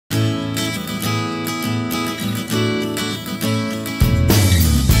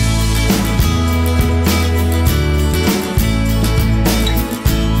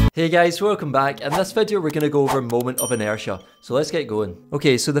Hey guys, welcome back. In this video we're going to go over moment of inertia, so let's get going.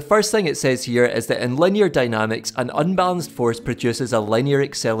 Okay, so the first thing it says here is that in linear dynamics, an unbalanced force produces a linear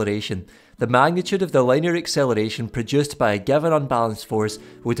acceleration. The magnitude of the linear acceleration produced by a given unbalanced force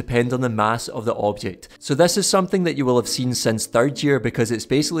will depend on the mass of the object. So this is something that you will have seen since third year because it's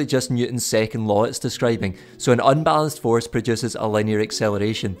basically just Newton's second law it's describing. So an unbalanced force produces a linear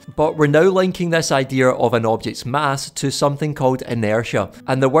acceleration. But we're now linking this idea of an object's mass to something called inertia.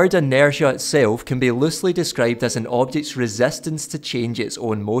 And the word inertia itself can be loosely described as an object's resistance to change its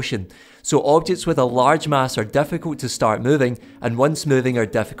own motion. So objects with a large mass are difficult to start moving, and once moving are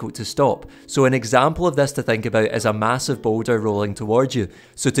difficult to stop. So an example of this to think about is a massive boulder rolling towards you.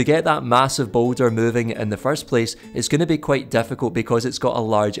 So to get that massive boulder moving in the first place, it's going to be quite difficult because it's got a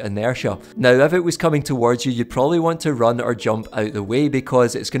large inertia. Now if it was coming towards you, you'd probably want to run or jump out the way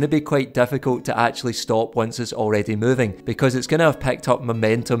because it's going to be quite difficult to actually stop once it's already moving, because it's going to have picked up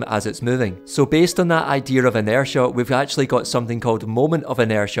momentum as it's moving. So based on that idea of inertia, we've actually got something called moment of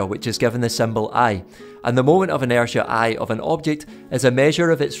inertia, which is given the symbol I. And the moment of inertia I of an object is a measure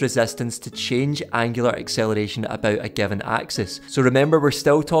of its resistance to change angular acceleration about a given axis. So remember, we're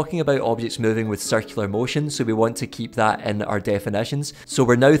still talking about objects moving with circular motion, so we want to keep that in our definitions. So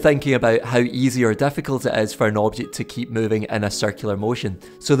we're now thinking about how easy or difficult it is for an object to keep moving in a circular motion.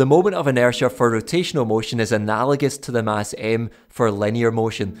 So the moment of inertia for rotational motion is analogous to the mass m for linear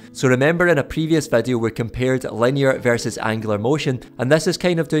motion. So remember, in a previous video we compared linear versus angular motion, and this is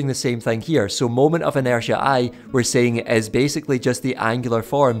kind of doing the same thing here. So moment of inertia I, we're saying, is basically just the angular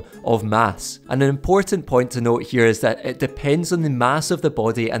form of mass. And an important point to note here is that it depends on the mass of the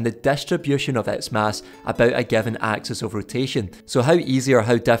body and the distribution of its mass about a given axis of rotation. So how easy or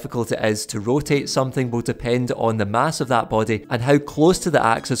how difficult it is to rotate something will depend on the mass of that body and how close to the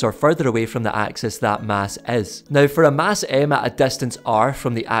axis or further away from the axis that mass is. Now for a mass m at a distance r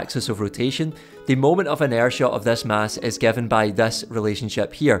from the axis of rotation, the moment of inertia of this mass is given by this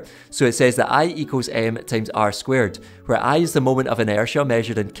relationship here. So it says that I equals m times r squared, where I is the moment of inertia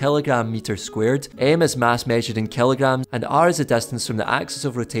measured in kilogram meters squared, m is mass measured in kilograms, and r is the distance from the axis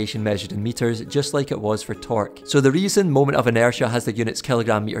of rotation measured in meters, just like it was for torque. So the reason moment of inertia has the units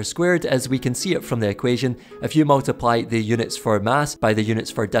kilogram meter squared is we can see it from the equation. If you multiply the units for mass by the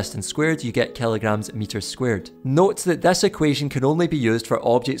units for distance squared, you get kilograms meters squared. Note that this equation can only be used for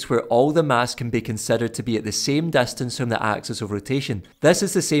objects where all the mass can be considered to be at the same distance from the axis of rotation. This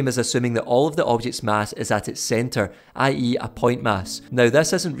is the same as assuming that all of the object's mass is at its centre, i.e. a point mass. Now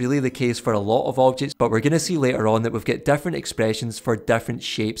this isn't really the case for a lot of objects, but we're going to see later on that we've got different expressions for different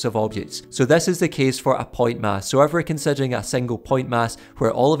shapes of objects. So this is the case for a point mass. So if we're considering a single point mass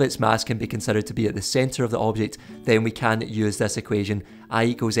where all of its mass can be considered to be at the centre of the object, then we can use this equation, I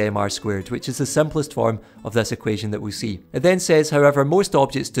equals mr squared, which is the simplest form of this equation that we'll see. It then says, however, most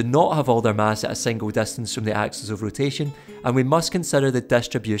objects do not have all their mass at a single distance from the axis of rotation, and we must consider the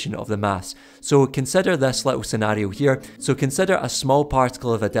distribution of the mass. So consider this little scenario here. So consider a small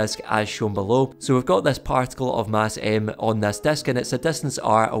particle of a disk as shown below. So we've got this particle of mass m on this disk, and it's a distance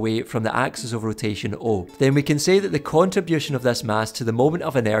r away from the axis of rotation O. Then we can say that the contribution of this mass to the moment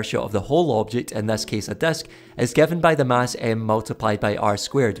of inertia of the whole object, in this case a disk, is given by the mass m multiplied by r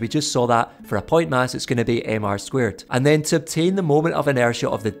squared. We just saw that for a point mass it's going to be mr squared. And then to obtain the moment of inertia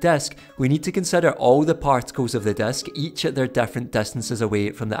of the disk, we need to consider all the particles of the disk, each at their different distances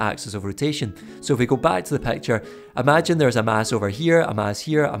away from the axis of rotation. So if we go back to the picture, imagine there's a mass over here, a mass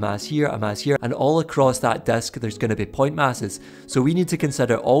here, a mass here, a mass here, and all across that disk there's going to be point masses. So we need to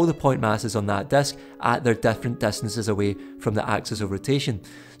consider all the point masses on that disk at their different distances away from the axis of rotation.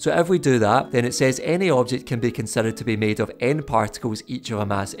 So if we do that, then it says any object can be considered to be made of n particles, each of a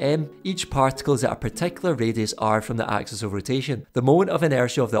mass m. Each particle is at a particular radius r from the axis of rotation. The moment of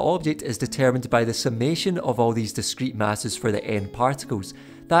inertia of the object is determined by the summation of all these discrete masses for the n particles.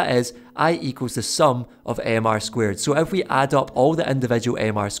 That is, I equals the sum of mr squared. So if we add up all the individual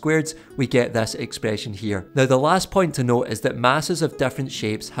mr squareds, we get this expression here. Now the last point to note is that masses of different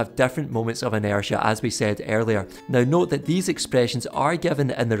shapes have different moments of inertia, as we said earlier. Now note that these expressions are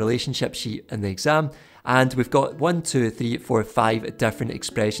given in the relationship sheet in the exam, and we've got 1, 2, 3, 4, 5 different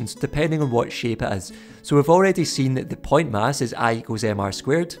expressions depending on what shape it is. So we've already seen that the point mass is I equals mr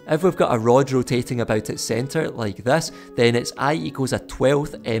squared. If we've got a rod rotating about its centre like this, then it's I equals a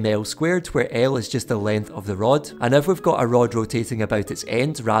 12th ml squared, where L is just the length of the rod. And if we've got a rod rotating about its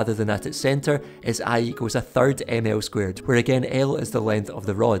end rather than at its centre, it's I equals a 3rd ml squared, where again L is the length of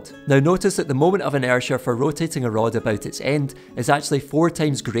the rod. Now notice that the moment of inertia for rotating a rod about its end is actually 4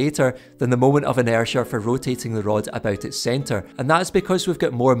 times greater than the moment of inertia for rotating the rod about its centre, and that's because we've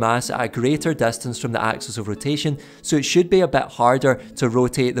got more mass at a greater distance from the axis of rotation, so it should be a bit harder to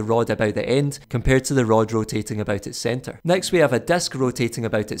rotate the rod about the end compared to the rod rotating about its centre. Next we have a disc rotating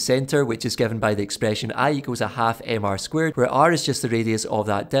about its centre, which is given by the expression I equals a half mr squared, where r is just the radius of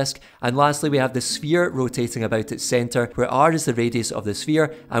that disc. And lastly we have the sphere rotating about its centre, where r is the radius of the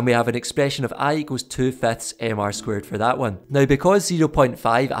sphere, and we have an expression of I equals 2/5 mr squared for that one. Now because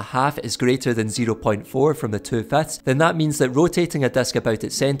 0.5, a half, is greater than 0.4 from the 2/5, then that means that rotating a disc about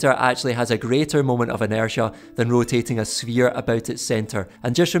its centre actually has a greater moment of inertia than rotating a sphere about its centre.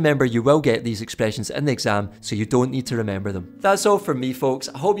 And just remember, you will get these expressions in the exam, so you don't need to remember them. That's all from me, folks.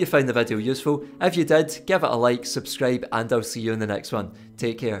 I hope you found the video useful. If you did, give it a like, subscribe, and I'll see you in the next one.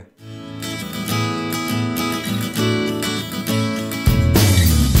 Take care.